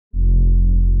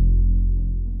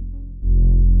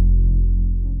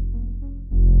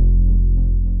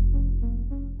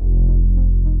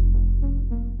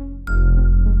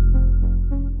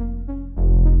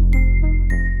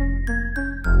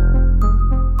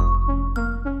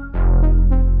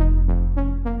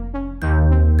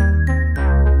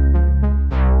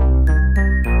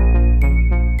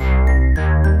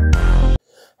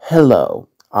Hello,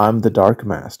 I'm the Dark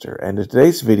Master, and in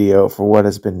today's video for what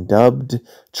has been dubbed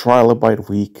Trilobite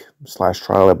Week /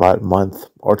 Trilobite Month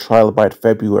or Trilobite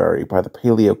February by the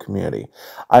paleo community,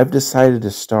 I've decided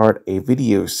to start a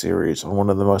video series on one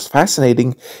of the most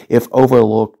fascinating, if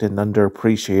overlooked and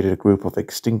underappreciated group of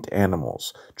extinct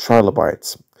animals,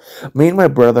 Trilobites. Me and my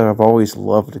brother have always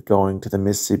loved going to the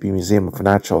Mississippi Museum of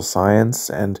Natural Science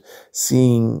and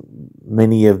seeing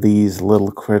many of these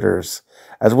little critters,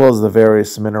 as well as the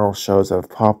various mineral shows that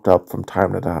have popped up from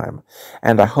time to time.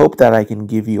 And I hope that I can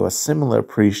give you a similar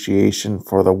appreciation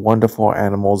for the wonderful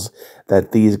animals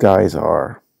that these guys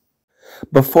are.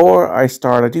 Before I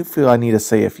start, I do feel I need to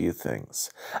say a few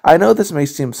things. I know this may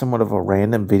seem somewhat of a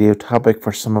random video topic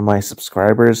for some of my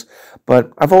subscribers,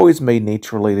 but I've always made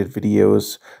nature-related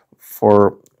videos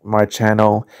for my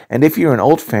channel, and if you're an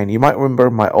old fan, you might remember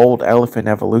my old Elephant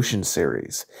Evolution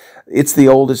series. It's the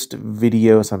oldest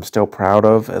videos I'm still proud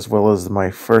of, as well as my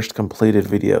first completed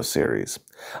video series.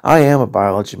 I am a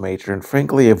biology major, and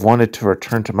frankly have wanted to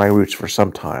return to my roots for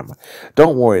some time.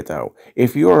 Don't worry though,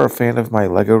 if you are a fan of my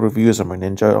LEGO reviews or my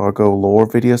Ninjago lore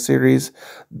video series,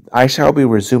 I shall be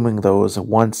resuming those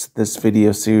once this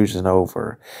video series is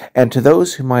over. And to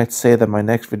those who might say that my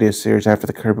next video series after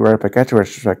the Kirby Right Back At You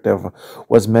retrospective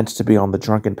was meant to be on the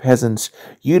drunken peasants,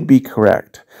 you'd be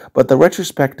correct. But the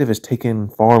retrospective has taken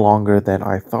far longer than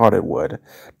I thought it would.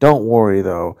 Don't worry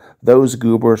though, those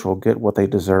goobers will get what they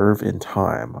deserve in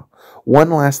time. One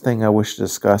last thing I wish to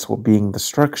discuss will being the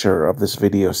structure of this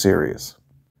video series.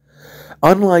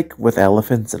 Unlike with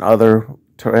elephants and other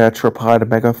arthropod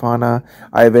megafauna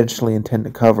I eventually intend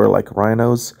to cover, like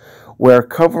rhinos, where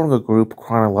covering a group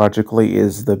chronologically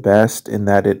is the best in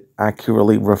that it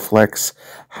accurately reflects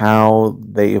how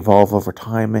they evolve over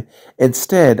time.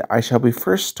 Instead, I shall be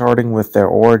first starting with their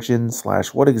origin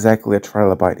 / what exactly a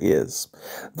trilobite is.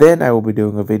 Then I will be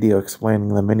doing a video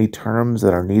explaining the many terms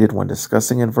that are needed when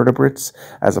discussing invertebrates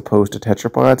as opposed to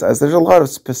tetrapods, as there's a lot of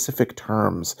specific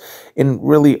terms in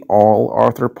really all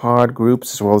arthropod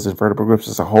groups as well as invertebrate groups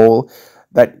as a whole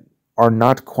that are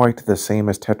not quite the same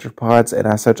as tetrapods, and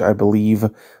as such I believe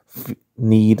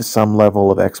need some level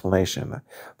of explanation.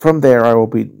 From there, I will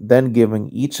be then giving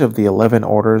each of the 11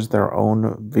 orders their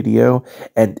own video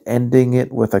and ending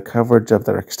it with a coverage of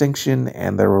their extinction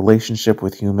and their relationship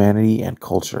with humanity and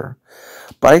culture.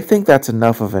 But I think that's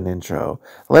enough of an intro.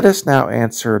 Let us now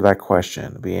answer that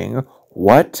question, being,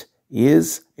 what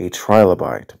is a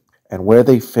trilobite and where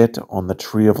they fit on the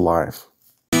tree of life?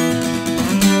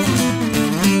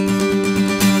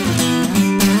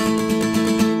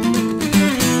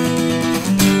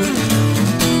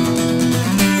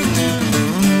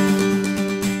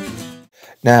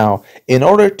 Now, in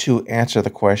order to answer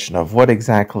the question of what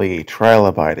exactly a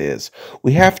trilobite is,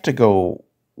 we have to go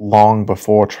long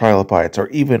before trilobites or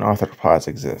even arthropods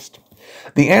exist.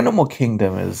 The animal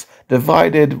kingdom is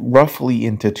divided roughly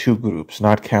into two groups,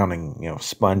 not counting,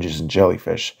 sponges and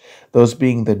jellyfish, those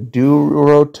being the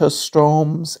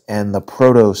durotostomes and the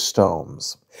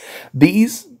protostomes.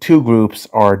 These two groups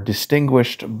are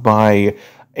distinguished by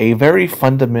a very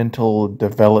fundamental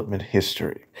development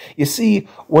history. You see,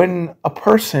 when a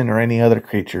person or any other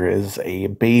creature is a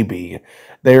baby,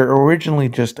 they're originally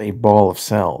just a ball of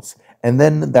cells, and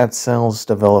then that cells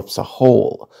develops a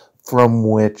whole from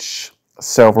which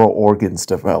several organs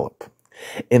develop.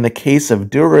 In the case of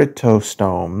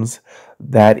durotostomes,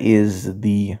 that is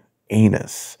the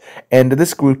anus, and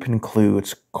this group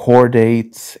includes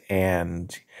chordates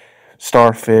and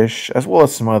starfish, as well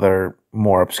as some other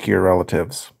more obscure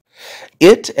relatives.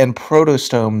 It and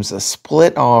protostomes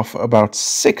split off about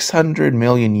 600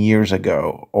 million years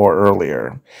ago or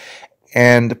earlier.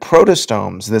 And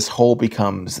protostomes, this hole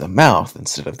becomes the mouth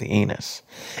instead of the anus.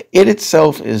 It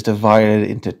itself is divided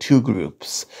into two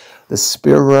groups. The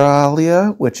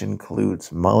Spiralia, which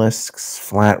includes mollusks,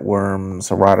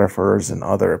 flatworms, rotifers, and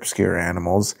other obscure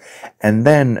animals. And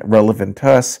then, relevant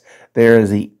to us, there is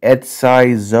the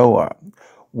Edsizoa,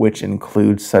 which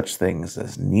includes such things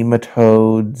as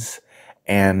nematodes,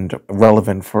 and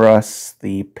relevant for us,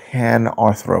 the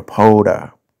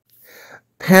Arthropoda.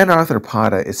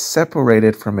 Arthropoda is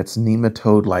separated from its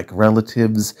nematode-like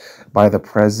relatives by the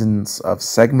presence of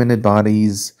segmented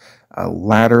bodies,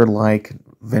 ladder-like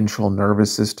ventral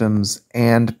nervous systems,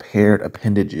 and paired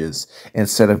appendages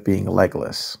instead of being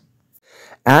legless.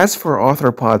 As for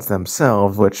arthropods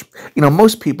themselves, which,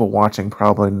 most people watching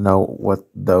probably know what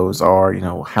those are,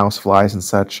 houseflies and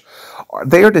such,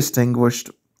 they are distinguished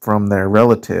from their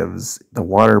relatives, the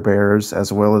water bears,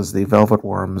 as well as the velvet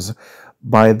worms,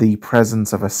 by the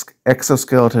presence of an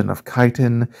exoskeleton of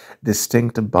chitin,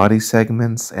 distinct body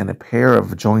segments, and a pair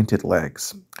of jointed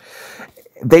legs.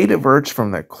 They diverged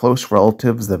from their close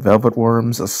relatives, the velvet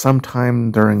worms,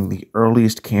 sometime during the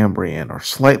earliest Cambrian, or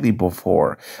slightly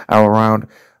before, around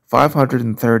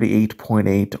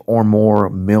 538.8 or more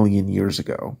million years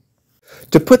ago.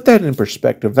 To put that in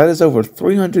perspective, that is over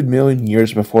 300 million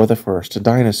years before the first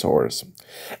dinosaurs.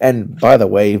 And by the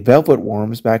way, velvet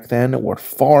worms back then were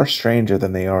far stranger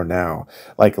than they are now,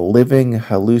 like living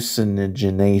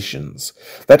hallucinations.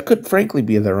 That could frankly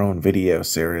be their own video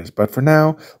series, but for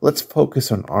now, let's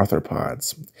focus on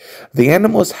arthropods. The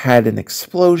animals had an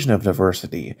explosion of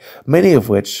diversity, many of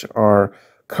which are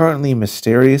currently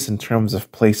mysterious in terms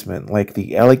of placement, like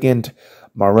the elegant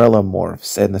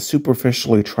Marellomorphs and the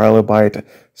superficially trilobite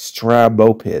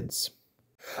Strabopids.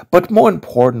 But more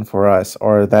important for us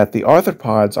are that the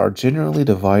arthropods are generally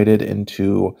divided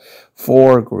into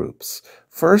four groups.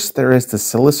 First, there is the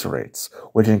Chelicerates,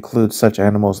 which includes such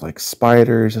animals like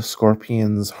spiders,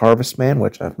 scorpions, harvestmen,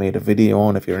 which I've made a video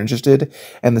on if you're interested,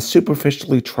 and the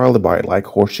superficially trilobite like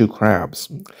horseshoe crabs.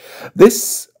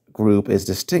 This group is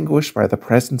distinguished by the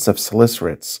presence of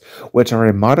Chelicerates, which are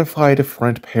a modified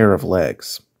front pair of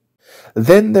legs.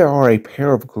 Then there are a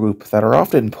pair of group that are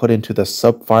often put into the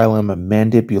subphylum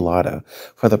Mandibulata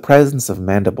for the presence of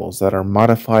mandibles that are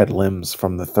modified limbs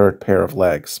from the third pair of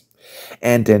legs,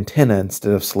 and antennae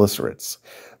instead of Chelicerates.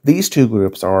 These two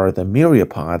groups are the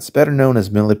myriapods, better known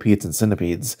as millipedes and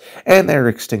centipedes, and their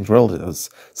extinct relatives,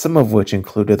 some of which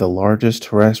included the largest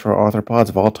terrestrial arthropods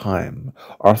of all time,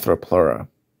 Arthropoda.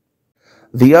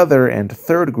 The other and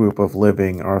third group of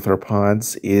living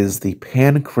arthropods is the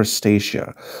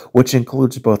pancrustacea, which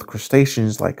includes both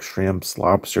crustaceans like shrimps,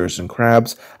 lobsters, and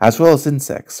crabs, as well as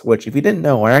insects, which, if you didn't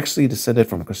know, are actually descended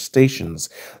from crustaceans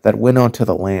that went onto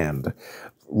the land,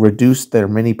 reduced their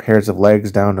many pairs of legs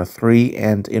down to three,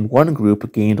 and in one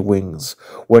group gained wings,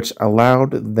 which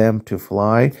allowed them to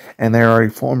fly, and they are a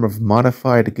form of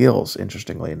modified gills,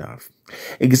 interestingly enough.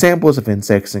 Examples of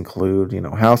insects include,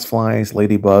 houseflies,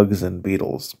 ladybugs, and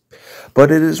beetles.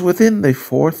 But it is within the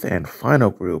fourth and final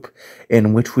group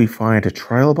in which we find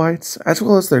trilobites, as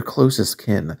well as their closest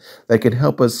kin, that can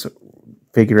help us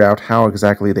figure out how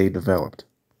exactly they developed.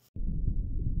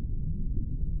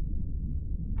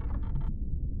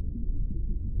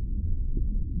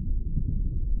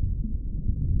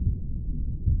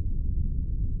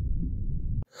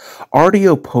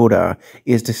 Artiopoda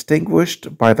is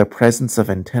distinguished by the presence of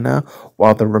antennae,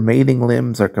 while the remaining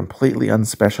limbs are completely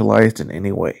unspecialized in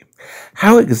any way.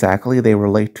 How exactly they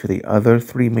relate to the other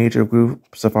three major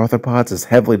groups of arthropods is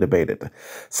heavily debated.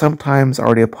 Sometimes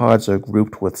artiopods are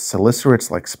grouped with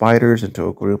chelicerates like spiders into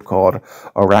a group called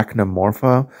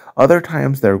Arachnomorpha. Other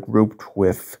times they're grouped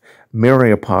with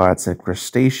myriapods and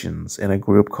crustaceans in a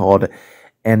group called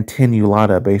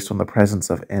Antennulata based on the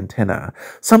presence of antennae.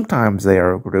 Sometimes they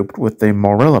are grouped with the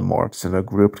Morellomorphs in a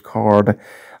group called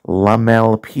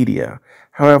Lamellipedia.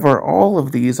 However, all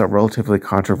of these are relatively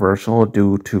controversial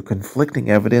due to conflicting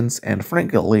evidence and,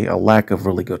 frankly, a lack of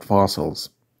really good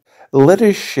fossils. Let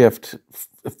us shift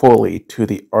fully to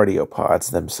the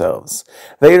artiopods themselves.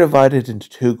 They are divided into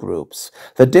two groups.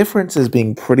 The differences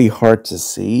being pretty hard to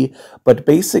see, but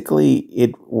basically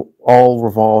it all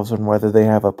revolves on whether they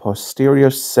have a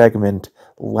posterior segment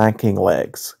lacking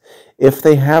legs. If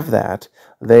they have that,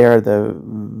 they are the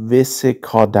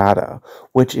Visicaudata,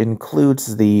 which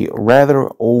includes the rather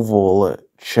oval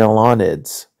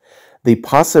chelonids, the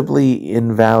possibly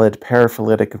invalid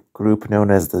paraphyletic group known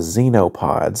as the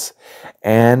xenopods,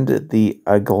 and the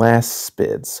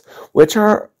aglaspids, which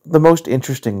are the most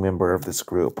interesting member of this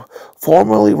group,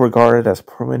 formerly regarded as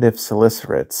primitive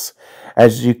chelicerates.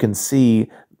 As you can see,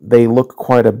 they look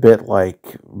quite a bit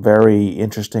like very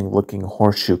interesting looking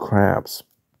horseshoe crabs.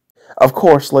 Of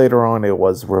course, later on it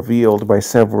was revealed by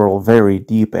several very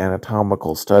deep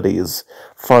anatomical studies,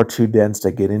 far too dense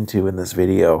to get into in this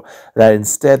video, that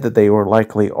instead that they were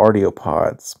likely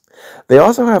artiopods. They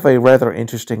also have a rather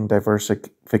interesting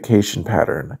diversification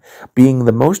pattern, being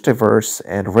the most diverse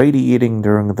and radiating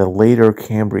during the later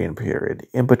Cambrian period,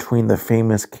 in between the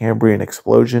famous Cambrian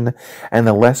explosion and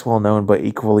the less well-known but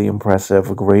equally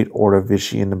impressive Great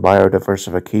Ordovician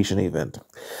biodiversification event,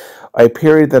 a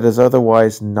period that is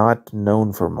otherwise not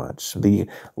known for much. The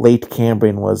late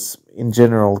Cambrian was, in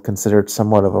general, considered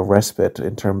somewhat of a respite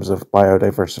in terms of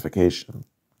biodiversification.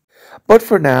 But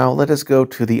for now, let us go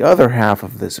to the other half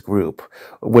of this group,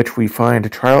 which we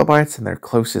find trilobites and their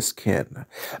closest kin,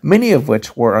 many of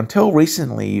which were until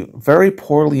recently very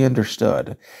poorly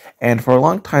understood, and for a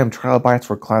long time trilobites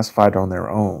were classified on their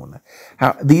own.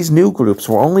 These new groups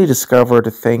were only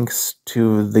discovered thanks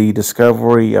to the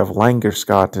discovery of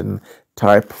Langerskatten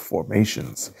type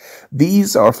formations.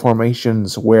 These are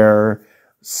formations where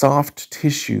soft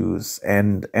tissues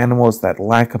and animals that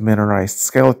lack a mineralized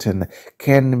skeleton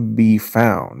can be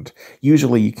found.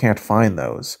 Usually you can't find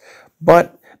those,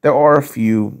 but there are a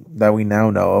few that we now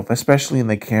know of, especially in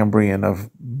the Cambrian of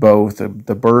both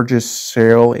the Burgess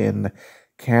Shale in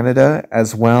Canada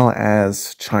as well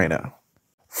as China.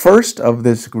 First of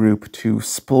this group to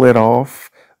split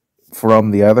off from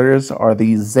the others are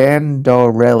the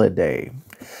Xandorellidae.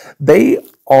 They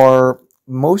are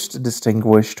most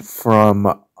distinguished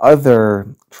from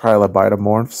other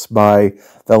trilobitomorphs by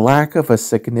the lack of a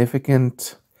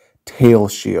significant tail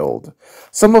shield.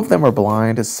 Some of them are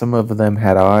blind, as some of them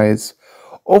had eyes.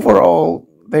 Overall,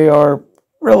 they are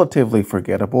relatively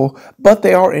forgettable, but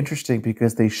they are interesting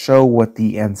because they show what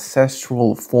the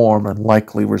ancestral form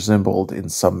likely resembled in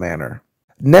some manner.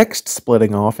 Next,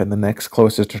 splitting off and the next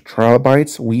closest to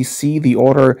trilobites, we see the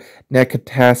order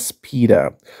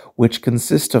Nectaspida, which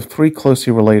consists of three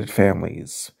closely related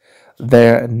families.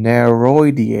 The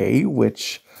Neroideae,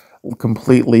 which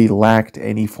completely lacked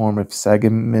any form of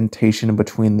segmentation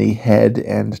between the head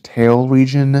and tail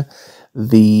region.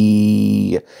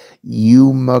 The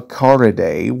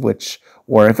Eumacaridae, which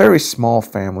were a very small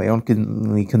family,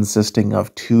 only consisting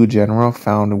of two genera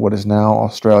found in what is now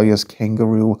Australia's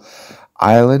Kangaroo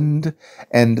Island,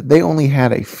 and they only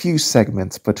had a few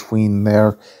segments between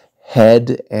their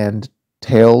head and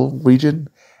tail region.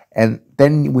 And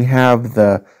then we have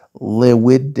the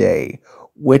Lewidae,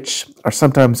 which are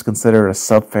sometimes considered a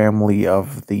subfamily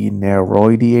of the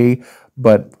Neroideae,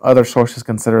 but other sources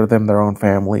consider them their own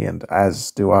family, and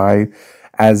as do I,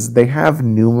 as they have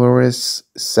numerous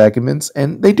segments,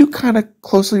 and they do kind of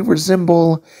closely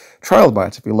resemble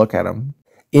trilobites if you look at them.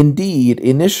 Indeed,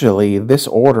 initially, this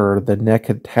order, the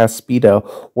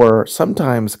Nectaspida, were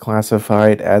sometimes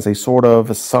classified as a sort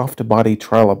of soft-body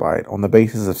trilobite on the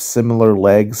basis of similar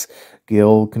legs,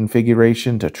 gill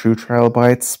configuration to true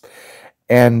trilobites,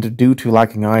 and due to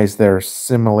lacking eyes, there are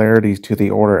similarities to the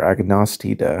order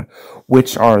Agnostida,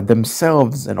 which are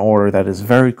themselves an order that is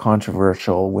very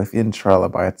controversial within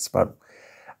trilobites, but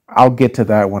I'll get to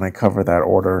that when I cover that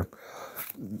order.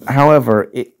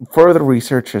 However, further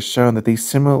research has shown that these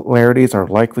similarities are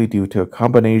likely due to a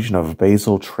combination of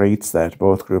basal traits that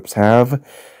both groups have,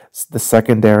 the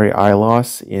secondary eye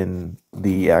loss in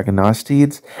the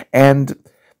agnostids, and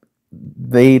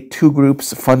the two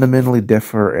groups fundamentally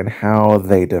differ in how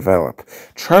they develop.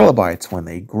 Trilobites, when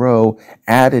they grow,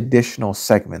 add additional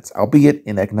segments, albeit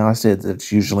in agnostids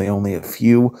it's usually only a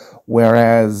few,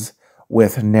 whereas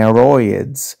with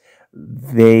neroids,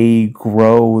 they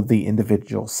grow the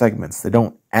individual segments. They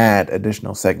don't add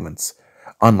additional segments,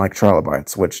 unlike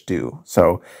trilobites, which do.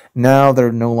 So now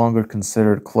they're no longer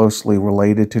considered closely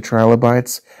related to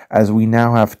trilobites, as we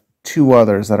now have two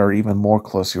others that are even more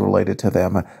closely related to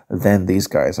them than these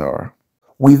guys are.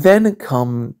 We then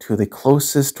come to the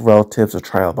closest relatives of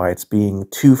trilobites, being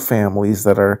two families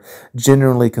that are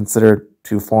generally considered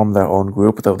to form their own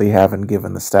group, though they haven't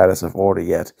given the status of order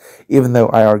yet, even though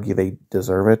I argue they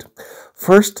deserve it.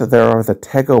 First, there are the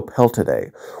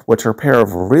Tegopeltidae, which are a pair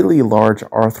of really large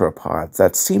arthropods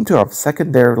that seem to have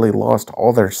secondarily lost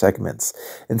all their segments,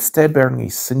 instead bearing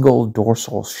a single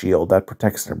dorsal shield that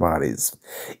protects their bodies.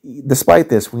 Despite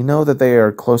this, we know that they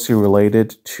are closely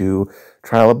related to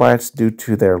trilobites due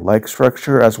to their leg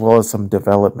structure, as well as some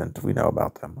development we know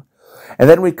about them. And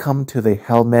then we come to the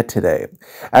Helmetidae.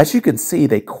 As you can see,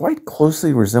 they quite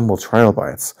closely resemble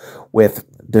trilobites, with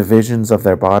divisions of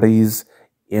their bodies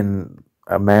in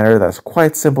a manner that's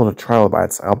quite simple to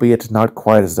trilobites, albeit not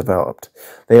quite as developed.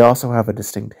 They also have a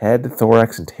distinct head,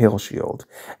 thorax, and tail shield.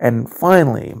 And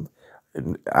finally,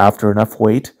 after enough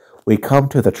wait, we come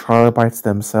to the trilobites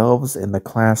themselves in the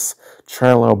class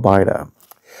Trilobita.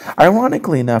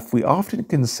 Ironically enough, we often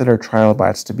consider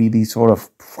trilobites to be these sort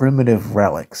of primitive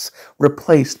relics,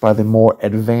 replaced by the more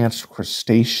advanced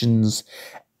crustaceans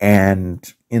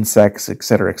and insects,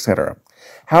 etc., etc.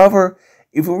 However,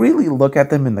 if we really look at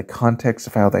them in the context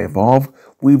of how they evolve,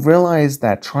 we realize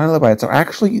that trilobites are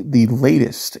actually the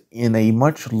latest in a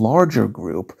much larger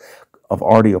group of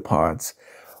artiopods,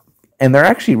 and they're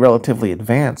actually relatively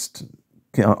advanced,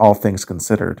 all things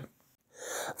considered.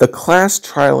 The class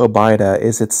Trilobita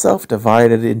is itself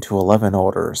divided into 11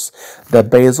 orders: the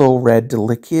basal red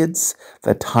dilichids,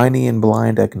 the tiny and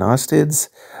blind agnostids,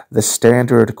 the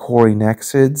standard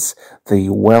corynexids, the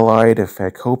well-eyed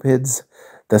phacopids,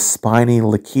 the spiny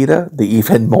lichida, the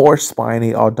even more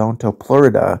spiny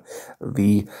Odontoplurida,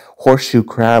 the horseshoe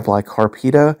crab-like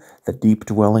Harpida, the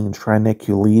deep-dwelling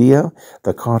Triniculidia,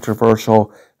 the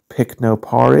controversial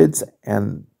Pycnoparids,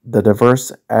 and the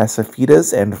diverse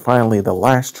Acephidas, and finally the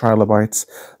last trilobites,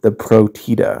 the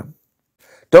Protida.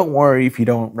 Don't worry if you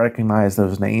don't recognize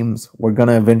those names. We're going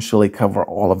to eventually cover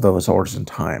all of those orders in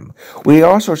time. We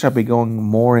also shall be going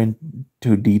more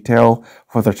into detail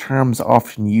for the terms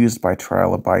often used by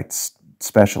Trilobites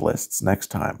specialists next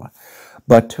time.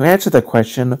 But to answer the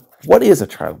question, what is a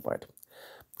Trilobite?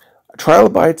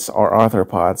 Trilobites are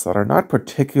arthropods that are not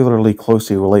particularly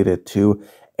closely related to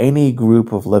any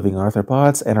group of living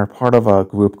arthropods and are part of a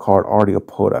group called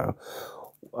Artiopoda,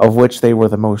 of which they were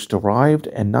the most derived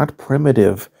and not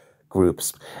primitive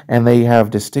groups, and they have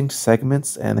distinct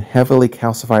segments and heavily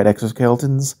calcified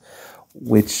exoskeletons,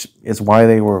 which is why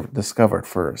they were discovered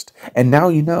first. And now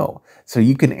you know, so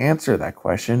you can answer that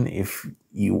question if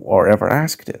you are ever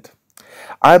asked it.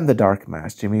 I'm the Dark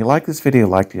Master. If you like this video,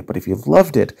 liked it, but if you've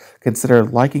loved it, consider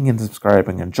liking and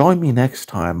subscribing, and join me next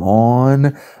time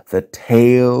on The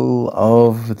Tale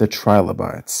of the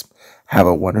Trilobites. Have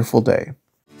a wonderful day.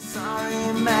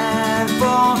 Sorry, man,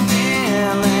 for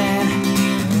feeling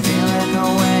the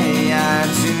way I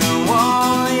do.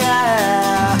 Oh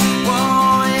yeah,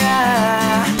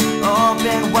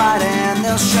 open wide and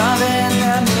they'll shove in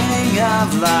the meaning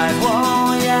of life. Oh